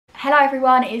Hello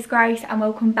everyone, it is Grace and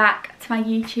welcome back to my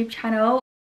YouTube channel.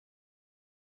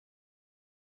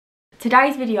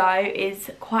 Today's video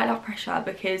is quite a lot of pressure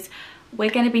because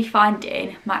we're going to be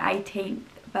finding my 18th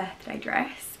birthday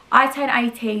dress. I turn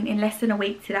 18 in less than a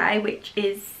week today, which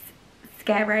is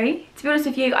scary. To be honest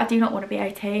with you, I do not want to be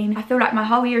 18. I feel like my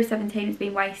whole year of 17 has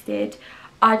been wasted.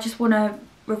 I just want to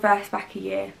reverse back a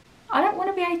year. I don't want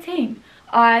to be 18.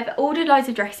 I've ordered loads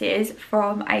of dresses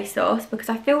from ASOS because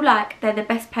I feel like they're the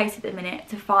best place at the minute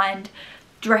to find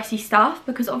dressy stuff,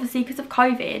 because obviously because of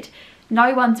COVID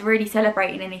no one's really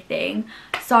celebrating anything,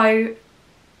 so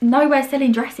nowhere's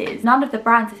selling dresses. None of the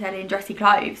brands are selling dressy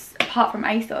clothes apart from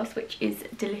ASOS, which is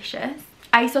delicious.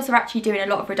 ASOS are actually doing a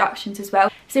lot of reductions as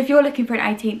well, so if you're looking for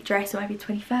an 18th dress or maybe a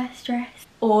 21st dress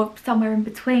or somewhere in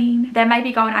between, then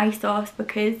maybe go on ASOS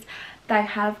because they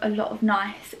have a lot of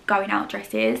nice going out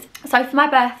dresses. So for my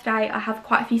birthday I have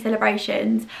quite a few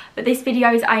celebrations, but this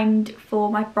video is aimed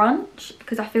for my brunch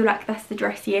because I feel like that's the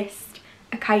dressiest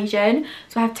occasion.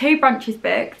 So I have two brunches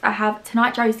booked. I have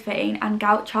Tonight Josephine and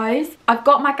Gauchos. I've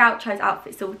got my Gauchos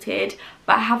outfit sorted,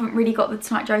 but I haven't really got the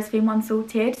Tonight Josephine one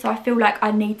sorted, so I feel like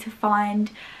I need to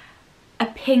find a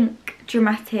pink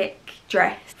dramatic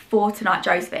dress for Tonight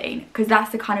Josephine because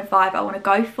that's the kind of vibe I want to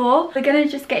go for. We're gonna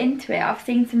just get into it. I've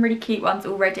seen some really cute ones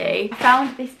already. I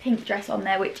found this pink dress on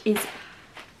there which is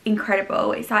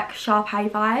incredible. It's like Sharpay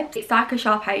vibes. It's like a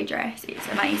Sharpay dress. It's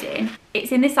amazing.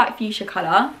 It's in this like fuchsia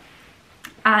colour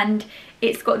and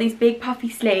it's got these big puffy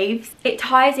sleeves. It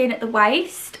ties in at the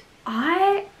waist.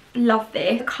 I love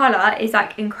this. The colour is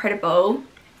like incredible.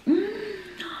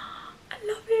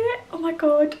 Oh my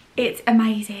god, it's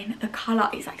amazing. The colour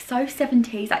is like so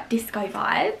 70s, like disco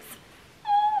vibes.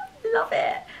 Love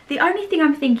it. The only thing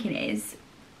I'm thinking is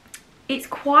it's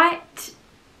quite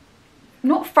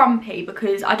not frumpy,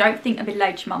 because I don't think a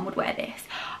middle-aged mum would wear this.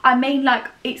 I mean like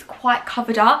it's quite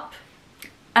covered up,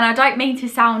 and I don't mean to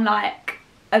sound like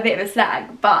a bit of a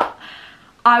slag, but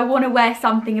I want to wear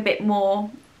something a bit more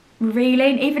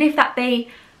revealing, even if that be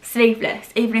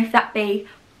sleeveless, even if that be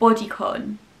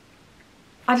bodycon.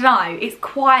 I don't know, it's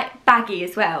quite baggy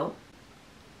as well.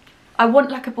 I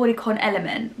want like a bodycon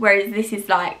element, whereas this is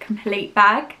like complete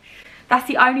bag. That's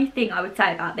the only thing I would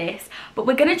say about this, but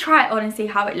we're going to try it on and see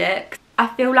how it looks. I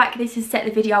feel like this has set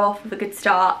the video off with a good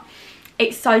start.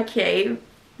 It's so cute,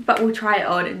 but we'll try it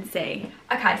on and see.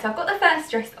 Okay, so I've got the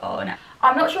first dress on.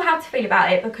 I'm not sure how to feel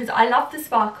about it because I love the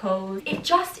sparkles. It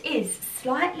just is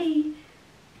slightly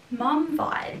mum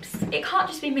vibes. It can't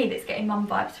just be me that's getting mum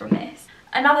vibes from this.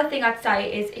 Another thing I'd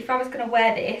say is if I was going to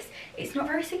wear this, it's not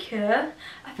very secure.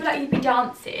 I feel like you'd be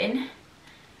dancing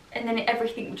and then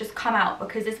everything would just come out,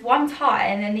 because there's one tie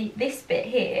and then this bit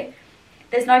here,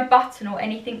 there's no button or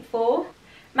anything for.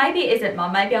 Maybe it isn't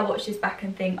mum. Maybe I watch this back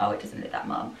and think, oh, it doesn't look that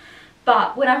mum.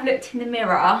 But when I've looked in the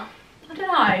mirror, I don't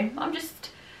know. I'm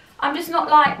just not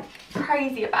like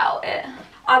crazy about it.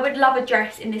 I would love a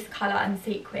dress in this colour and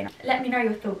sequin. Let me know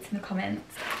your thoughts in the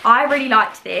comments. I really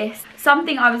liked this.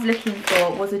 Something I was looking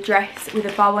for was a dress with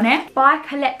a bow on it. By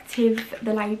Collective,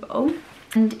 the label.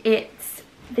 And it's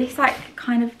this like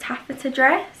kind of taffeta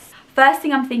dress. First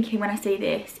thing I'm thinking when I see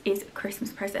this is a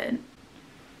Christmas present.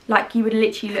 Like you would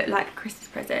literally look like a Christmas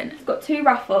present. It's got two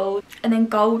ruffles and then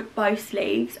gold bow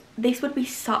sleeves. This would be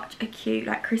such a cute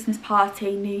like Christmas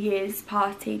party, New Year's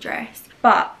party dress.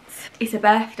 But it's a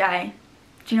birthday.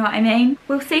 Do you know what I mean?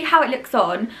 We'll see how it looks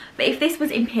on, but if this was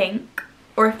in pink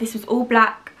or if this was all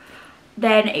black,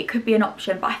 then it could be an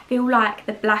option, but I feel like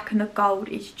the black and the gold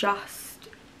is just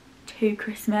too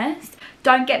Christmas.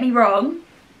 Don't get me wrong,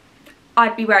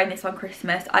 I'd be wearing this on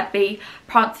Christmas. I'd be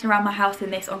prancing around my house in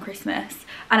this on Christmas,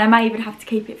 and I may even have to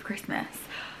keep it for Christmas.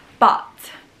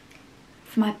 But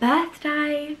for my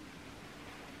birthday,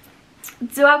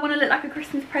 do I want to look like a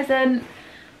Christmas present?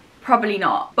 Probably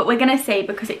not, but we're gonna see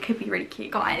because it could be really cute,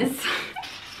 guys.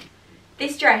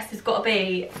 This dress has got to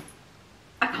be,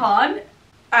 I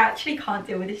actually can't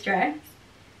deal with this dress.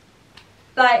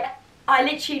 Like, I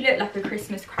literally look like a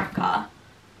Christmas cracker.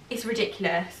 It's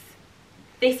ridiculous.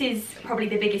 This is probably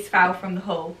the biggest fail from the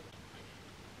haul.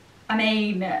 I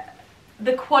mean,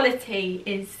 the quality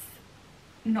is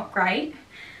not great.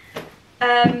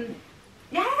 Yeah,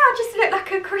 I just look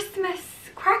like a Christmas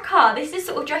cracker. This is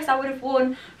the sort of dress I would have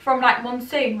worn from like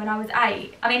Monsoon when I was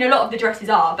 8. I mean, a lot of the dresses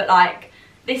are, but like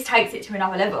this takes it to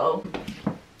another level.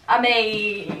 I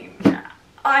mean,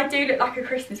 I do look like a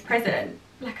Christmas present,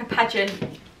 like a pageant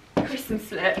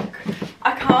Christmas look.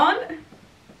 I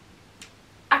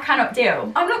cannot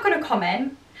deal. I'm not going to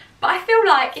comment, but I feel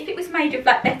like if it was made of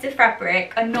like better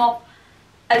fabric and not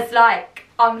as like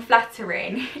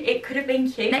unflattering, it could have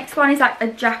been cute. Next one is like a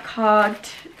jacquard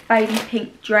baby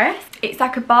pink dress. It's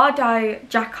like a Bardot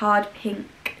jacquard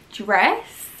pink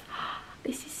dress.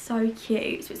 This is so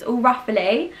cute. So it's all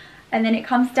ruffly and then it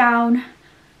comes down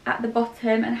at the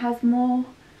bottom and has more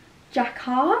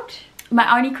jacquard.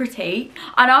 My only critique,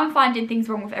 I know I'm finding things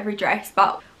wrong with every dress,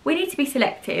 but we need to be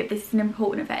selective. This is an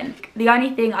important event. The only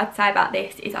thing I'd say about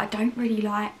this is I don't really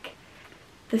like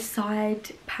the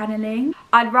side paneling.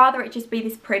 I'd rather it just be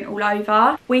this print all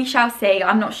over. We shall see,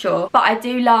 I'm not sure. But I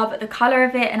do love the colour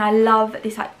of it and I love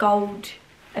this like gold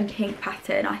and pink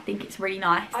pattern. I think it's really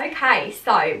nice. Okay,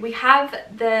 so we have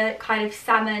the kind of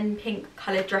salmon pink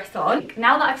coloured dress on.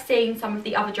 Now that I've seen some of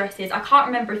the other dresses, I can't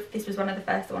remember if this was one of the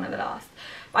first or one of the last,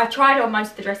 but I've tried on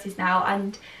most of the dresses now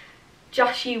and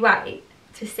just you wait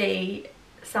to see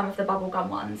some of the bubblegum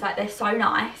ones. Like, they're so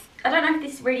nice. I don't know if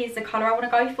this really is the colour I want to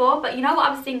go for, but you know what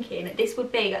I was thinking? This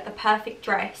would be like the perfect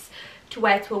dress to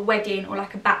wear to a wedding or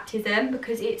like a baptism,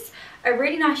 because it's a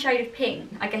really nice shade of pink.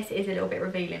 I guess it is a little bit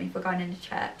revealing if we're going into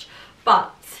church,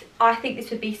 but I think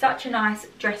this would be such a nice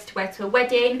dress to wear to a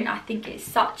wedding. I think it's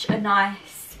such a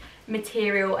nice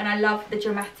material and I love the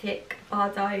dramatic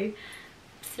Bardot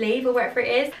sleeve or whatever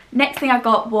it is. Next thing I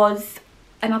got was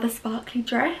another sparkly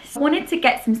dress. I wanted to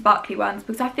get some sparkly ones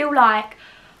because I feel like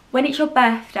when it's your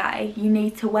birthday you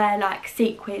need to wear like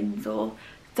sequins or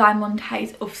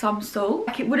diamantes of some sort.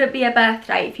 Like, it wouldn't be a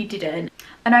birthday if you didn't.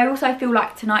 And I also feel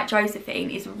like Tonight Josephine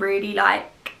is really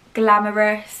like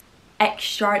glamorous,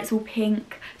 extra, it's all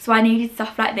pink, so I needed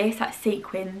stuff like this, like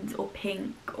sequins or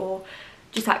pink or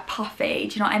just like puffy,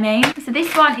 do you know what I mean? So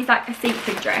this one is like a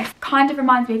sequin dress, kind of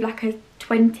reminds me of like a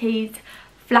 20s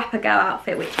flapper girl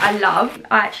outfit, which I love.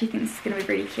 I actually think this is going to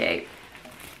be really cute.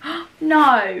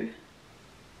 No.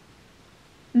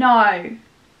 No.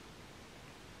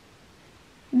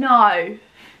 No.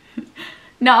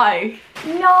 No.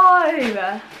 No.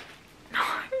 No.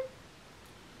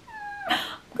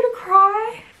 I'm gonna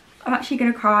cry. I'm actually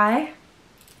gonna cry.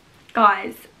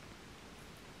 Guys.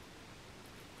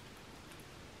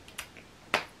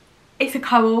 It's a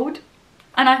cold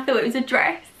and I thought it was a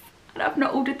dress and I've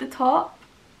not ordered the top.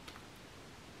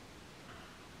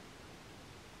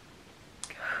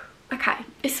 Okay,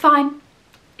 it's fine.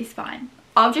 It's fine.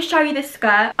 I'll just show you the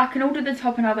skirt. I can order the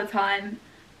top another time.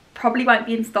 Probably won't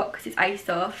be in stock because it's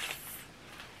ASOS.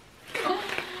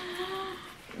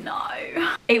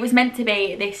 No. It was meant to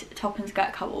be this top and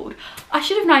skirt cold. I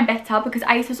should have known better because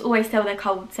ASOS always sell their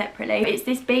colds separately. It's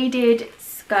this beaded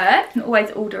skirt. You can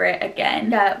always order it again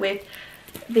with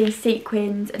these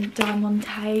sequins and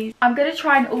diamantes. I'm going to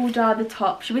try and order the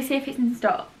top. Should we see if it's in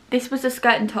stock? This was the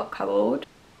skirt and top cold.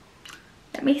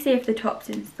 Let me see if the top's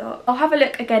in stock. I'll have a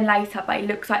look again later, but it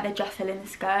looks like they're just selling the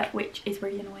skirt, which is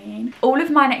really annoying. All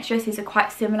of my next dresses are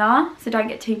quite similar, so don't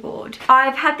get too bored.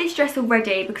 I've had this dress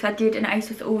already because I did an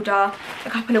ASOS order a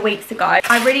couple of weeks ago.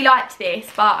 I really liked this,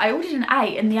 but I ordered an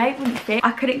 8 and the 8 wouldn't fit.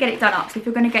 I couldn't get it done up, so if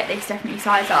you're going to get this, definitely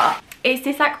size up. It's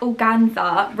this like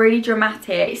organza, really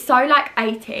dramatic. It's so like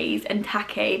 80s and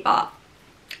tacky, but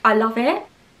I love it.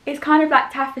 It's kind of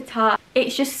like taffeta.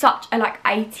 It's just such a like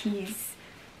 80s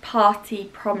party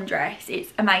prom dress.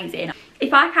 It's amazing.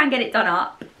 If I can get it done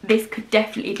up, this could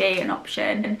definitely be an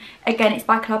option. And again, it's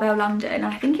by Club L London and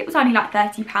I think it was only like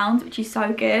 £30, which is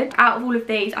so good. Out of all of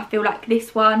these, I feel like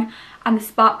this one and the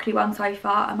sparkly one so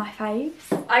far are my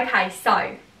faves. Okay,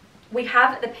 so we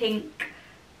have the pink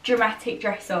dramatic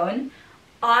dress on.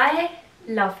 I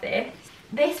love this.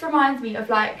 This reminds me of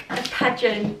like a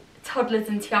pageant toddlers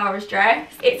and tiaras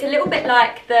dress. It's a little bit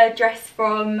like the dress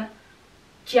from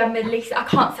Giambattista, I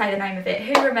can't say the name of it.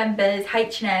 Who remembers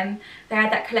H&M? They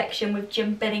had that collection with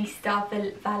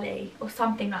Giambattista Valley or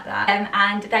something like that.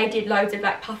 And they did loads of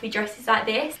like puffy dresses like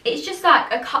this. It's just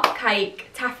like a cupcake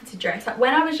taffeta dress. Like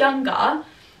when I was younger,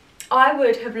 I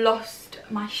would have lost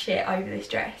my shit over this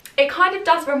dress. It kind of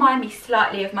does remind me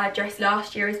slightly of my dress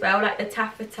last year as well, like the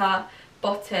taffeta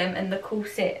bottom and the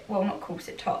corset, well not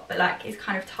corset top, but like it's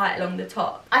kind of tight along the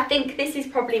top. I think this is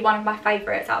probably one of my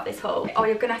favourites out of this haul. Oh,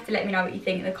 you're gonna have to let me know what you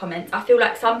think in the comments. I feel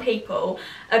like some people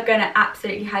are gonna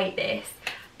absolutely hate this,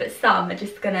 but some are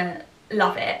just gonna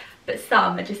love it, but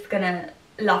some are just gonna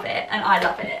love it, and I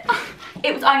love it.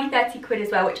 It was only 30 quid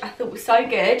as well, which I thought was so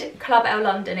good. Club L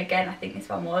London again, I think this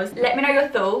one was. Let me know your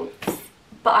thoughts,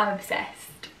 but I'm obsessed.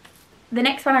 The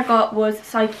next one I got was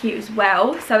so cute as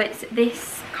well. So it's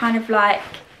this kind of like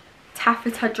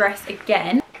taffeta dress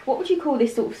again. What would you call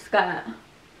this sort of skirt?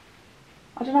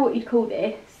 I don't know what you'd call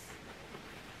this.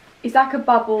 It's like a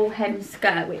bubble hem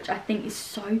skirt, which I think is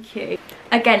so cute.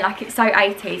 Again, like it's so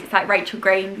 80s. It's like Rachel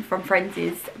Green from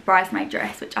Friends' bridesmaid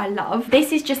dress, which I love.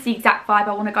 This is just the exact vibe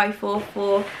I want to go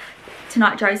for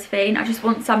Tonight Josephine. I just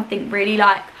want something really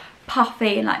like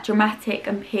puffy and like dramatic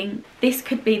and pink. This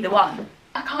could be the one.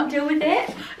 I can't deal with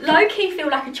it. Low-key feel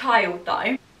like a child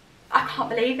though. I can't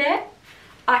believe it.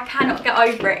 I cannot get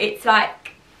over it. It's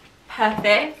like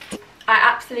perfect. I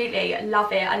absolutely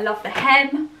love it. I love the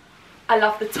hem. I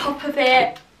love the top of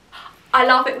it. I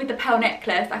love it with the pearl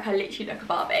necklace. Like, I literally look a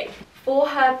Barbie. For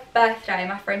her birthday,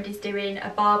 my friend is doing a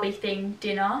Barbie themed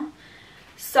dinner.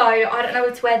 So I don't know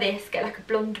whether to wear this, get like a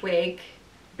blonde wig,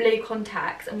 blue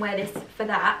contacts and wear this for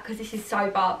that because this is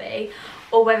so Barbie,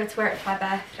 or whether to wear it for my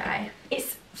birthday.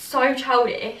 It's so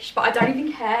childish, but I don't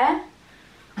even care.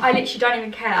 I literally don't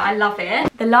even care. I love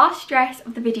it. The last dress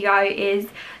of the video is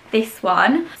this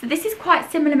one. So this is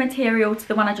quite similar material to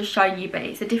the one I just shown you, but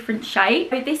it's a different shape.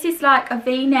 So this is like a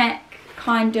V-neck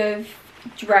kind of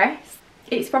dress.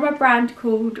 It's from a brand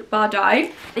called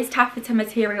Bardot. This taffeta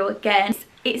material again.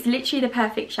 It's literally the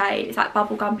perfect shade. It's like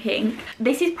bubblegum pink.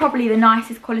 This is probably the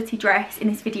nicest quality dress in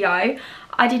this video.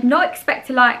 I did not expect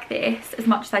to like this as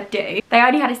much as I do. They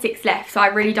only had a 6 left, so I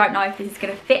really don't know if this is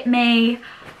going to fit me,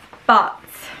 but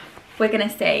we're going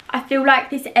to see. I feel like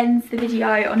this ends the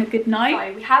video on a good note.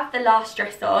 So we have the last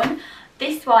dress on.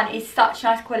 This one is such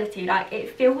nice quality. Like,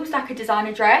 it feels like a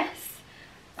designer dress.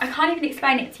 I can't even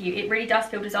explain it to you. It really does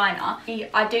feel designer.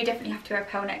 I do definitely have to wear a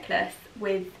pearl necklace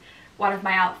with one of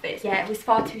my outfits. Yeah, it was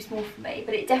far too small for me,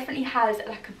 but it definitely has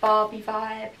like a Barbie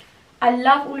vibe. I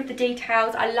love all of the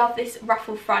details. I love this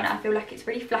ruffle front. I feel like it's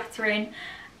really flattering.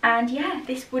 And yeah,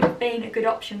 this would have been a good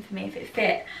option for me if it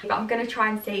fit. But I'm going to try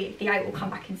and see if the 8 will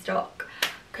come back in stock,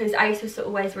 because ASOS are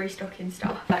always restocking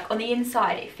stuff. Like, on the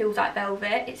inside, it feels like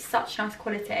velvet. It's such nice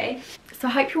quality. So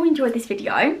I hope you all enjoyed this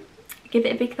video. Give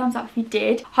it a big thumbs up if you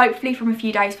did. Hopefully from a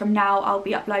few days from now, I'll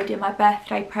be uploading my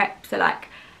birthday prep. So like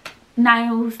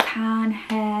nails, tan,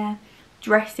 hair,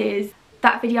 dresses.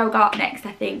 That video will go up next,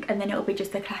 I think, and then it'll be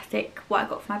just a classic what I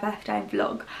got for my birthday and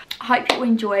vlog. I hope you all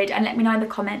enjoyed, and let me know in the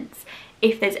comments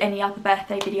if there's any other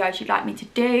birthday videos you'd like me to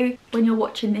do. When you're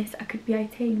watching this, I could be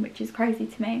 18, which is crazy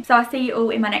to me. So I'll see you all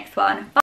in my next one. Bye.